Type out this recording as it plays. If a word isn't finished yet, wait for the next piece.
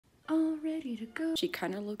ready to go. She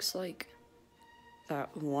kind of looks like that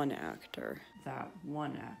one actor.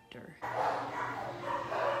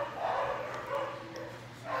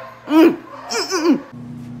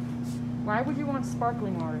 Why would you want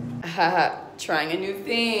sparkling water? Haha, trying a new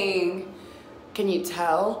thing. Can you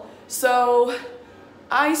tell? So,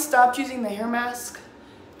 I stopped using the hair mask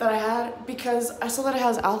that I had because I saw that it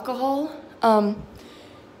has alcohol in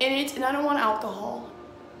it, and I don't want alcohol.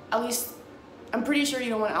 At least, I'm pretty sure you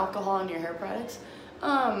don't want alcohol in your hair products.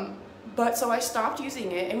 But so I stopped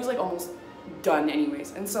using it. It was like almost done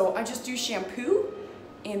anyways. And so I just do shampoo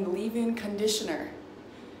and leave-in conditioner.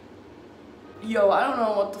 Yo, I don't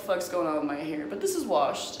know what the fuck's going on with my hair, but this is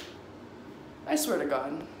washed. I swear to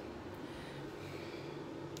God.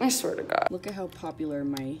 I swear to God. Look at how popular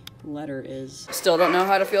my letter is. Still don't know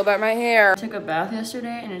how to feel about my hair. I took a bath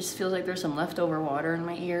yesterday and it just feels like there's some leftover water in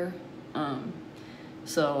my ear.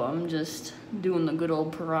 So I'm just doing the good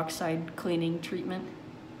old peroxide cleaning treatment.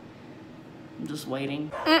 I'm just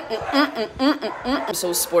waiting. I'm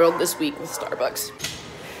so spoiled this week with Starbucks.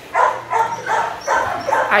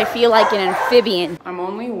 I feel like an amphibian. I'm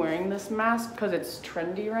only wearing this mask because it's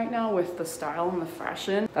trendy right now with the style and the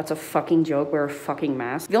fashion. That's a fucking joke, wear a fucking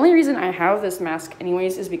mask. The only reason I have this mask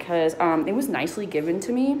anyways is because it was nicely given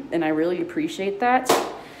to me and I really appreciate that.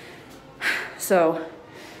 So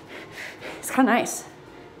it's kind of nice.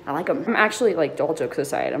 I like them. I'm actually, like, all jokes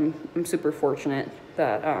aside, I'm super fortunate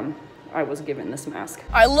that I was given this mask.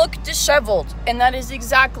 I look disheveled, and that is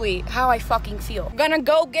exactly how I fucking feel. I'm gonna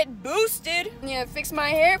go get boosted. Yeah, fix my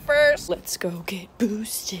hair first. Let's go get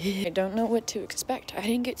boosted. I don't know what to expect. I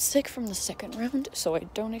didn't get sick from the second round, so I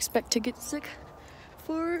don't expect to get sick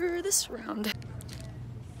for this round.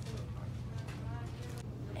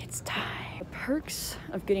 It's time. The perks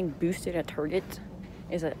of getting boosted at Target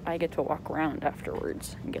is that I get to walk around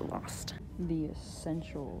afterwards and get lost. The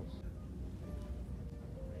essentials.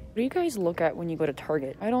 What do you guys look at when you go to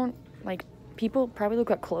Target? I don't, like, people probably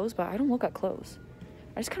look at clothes, but I don't look at clothes.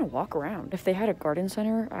 I just kind of walk around. If they had a garden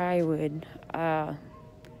center, I would,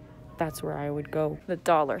 that's where I would go. The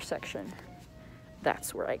dollar section.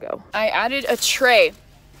 That's where I go. I added a tray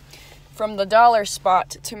from the dollar spot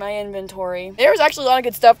to my inventory. There was actually a lot of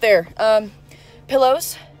good stuff there.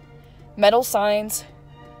 Pillows, metal signs,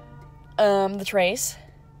 the trays,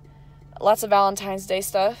 lots of Valentine's Day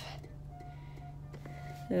stuff.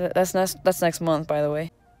 That's next month, by the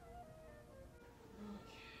way.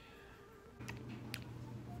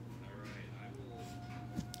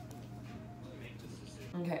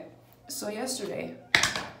 Okay, so yesterday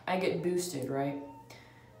I get boosted, right?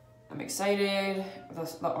 I'm excited.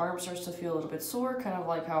 The arm starts to feel a little bit sore, kind of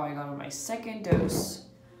like how I got on my second dose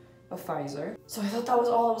of Pfizer. So I thought that was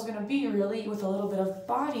all it was gonna be, really, with a little bit of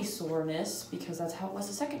body soreness, because that's how it was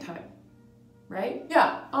the second time. Right?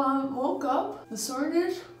 Yeah, woke up, the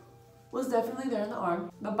soreness was definitely there in the arm.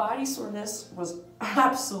 The body soreness was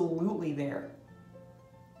absolutely there.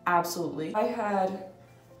 Absolutely. I had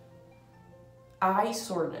eye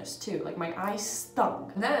soreness too, like my eye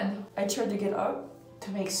stung. And then I tried to get up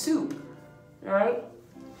to make soup, right?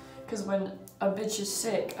 Because when a bitch is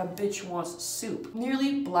sick, a bitch wants soup.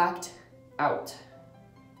 Nearly blacked out.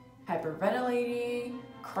 Hyperventilating,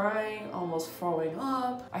 crying, almost throwing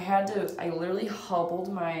up. I literally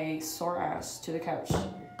hobbled my sore ass to the couch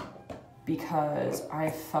because I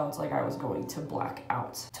felt like I was going to black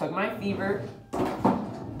out. Took my fever,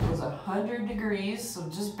 it was 100 degrees, so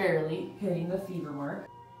just barely hitting the fever mark.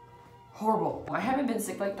 Horrible. I haven't been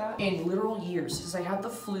sick like that in literal years, since I had the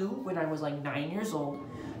flu when I was like 9 years old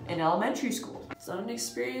in elementary school. It's not an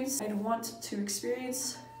experience I'd want to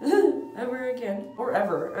experience ever again, or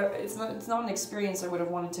ever. It's not an experience I would have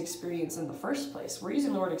wanted to experience in the first place. We're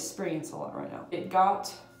using the word experience a lot right now. It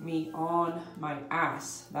got me on my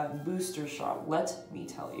ass, that booster shot, let me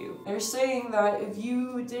tell you. They're saying that if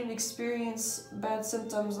you didn't experience bad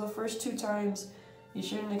symptoms the first 2 times, you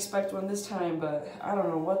shouldn't expect one this time, but I don't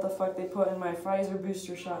know what the fuck they put in my Pfizer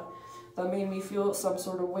booster shot that made me feel some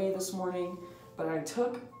sort of way this morning, but I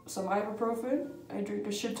took some ibuprofen, I drank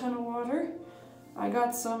a shit ton of water, I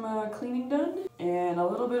got some cleaning done, and a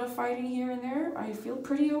little bit of fighting here and there. I feel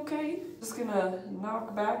pretty okay. Just gonna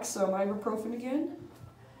knock back some ibuprofen again,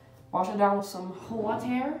 wash it down with some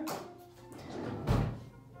water,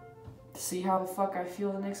 see how the fuck I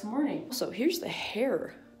feel the next morning. So here's the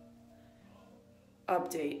hair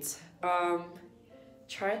update.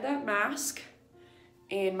 Tried that mask,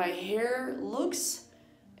 and my hair looks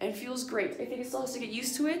and feels great. I think it still has to get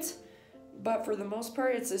used to it, but for the most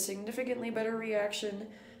part, it's a significantly better reaction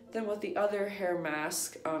than with the other hair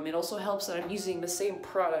mask. It also helps that I'm using the same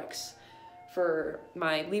products for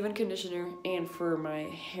my leave-in conditioner and for my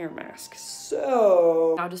hair mask.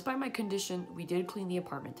 So now, despite my condition, we did clean the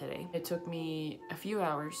apartment today. It took me a few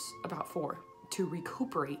hours, about 4, to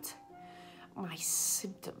recuperate my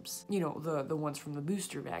symptoms. You know, the ones from the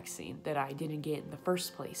booster vaccine that I didn't get in the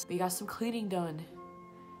first place. We got some cleaning done.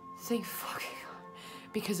 Thank fucking God.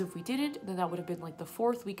 Because if we didn't, then that would have been like the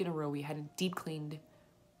 4th week in a row we hadn't deep cleaned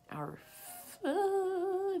our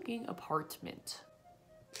fucking apartment.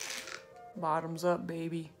 Bottoms up,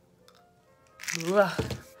 baby. Ugh.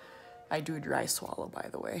 I do a dry swallow, by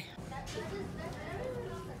the way.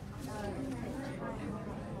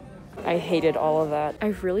 I hated all of that.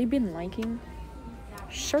 I've really been liking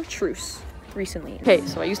chartreuse recently. Okay,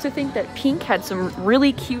 so I used to think that pink had some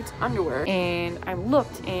really cute underwear, and I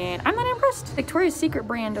looked and I'm not impressed. Victoria's Secret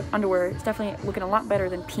brand of underwear is definitely looking a lot better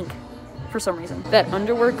than pink for some reason. That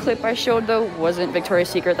underwear clip I showed though wasn't Victoria's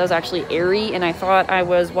Secret. That was actually Aerie, and I thought I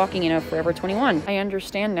was walking in a Forever 21. I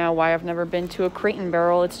understand now why I've never been to a Crate &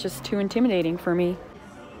 Barrel. It's just too intimidating for me.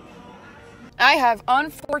 I have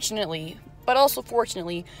unfortunately, but also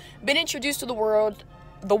fortunately, been introduced to the world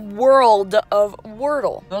of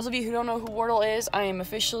Wordle. Those of you who don't know who Wordle is, I am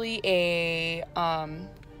officially a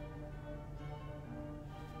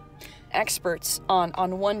experts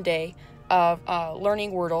on one day of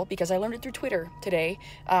learning Wordle, because I learned it through Twitter today,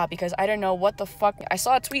 because I don't know what the fuck. I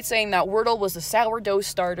saw a tweet saying that Wordle was the sourdough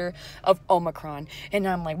starter of Omicron, and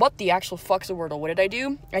I'm like, what the actual fuck's a Wordle? What did I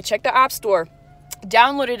do? I checked the App Store,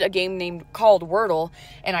 downloaded a game called Wordle,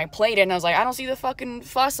 and I played it, and I was like, I don't see the fucking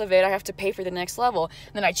fuss of it. I have to pay for the next level.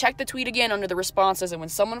 And then I checked the tweet again under the responses, and when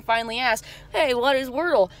someone finally asked, hey, what is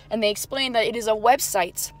Wordle? And they explained that it is a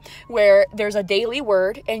website where there's a daily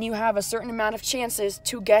word, and you have a certain amount of chances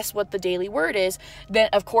to guess what the daily word is. Then,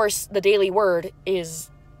 of course, the daily word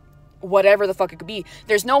is whatever the fuck it could be.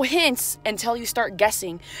 There's no hints until you start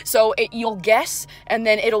guessing. So you'll guess, and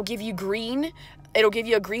then it'll give you green. It'll give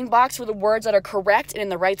you a green box for the words that are correct and in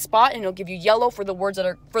the right spot, and it'll give you yellow for the words that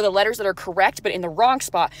are, for the letters that are correct but in the wrong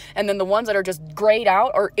spot, and then the ones that are just grayed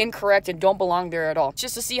out are incorrect and don't belong there at all.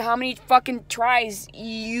 Just to see how many fucking tries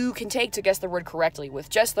you can take to guess the word correctly with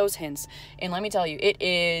just those hints. And let me tell you, it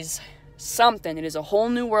is something. It is a whole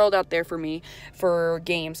new world out there for me for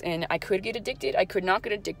games, and I could get addicted. I could not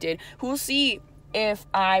get addicted. Who'll see if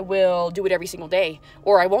I will do it every single day,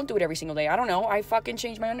 or I won't do it every single day. I don't know. I fucking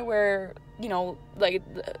changed my underwear, you know, like,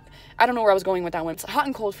 I don't know where I was going with that one. It's hot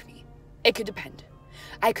and cold for me. It could depend.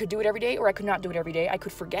 I could do it every day, or I could not do it every day. I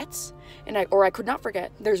could forget, or I could not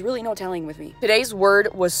forget. There's really no telling with me. Today's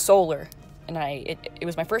word was solar, and it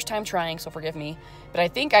was my first time trying, so forgive me, but I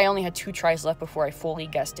think I only had 2 tries left before I fully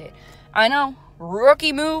guessed it. I know,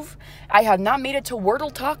 rookie move. I have not made it to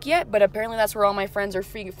Wordle Talk yet, but apparently that's where all my friends are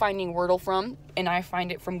finding Wordle from, and I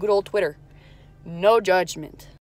find it from good old Twitter. No judgment.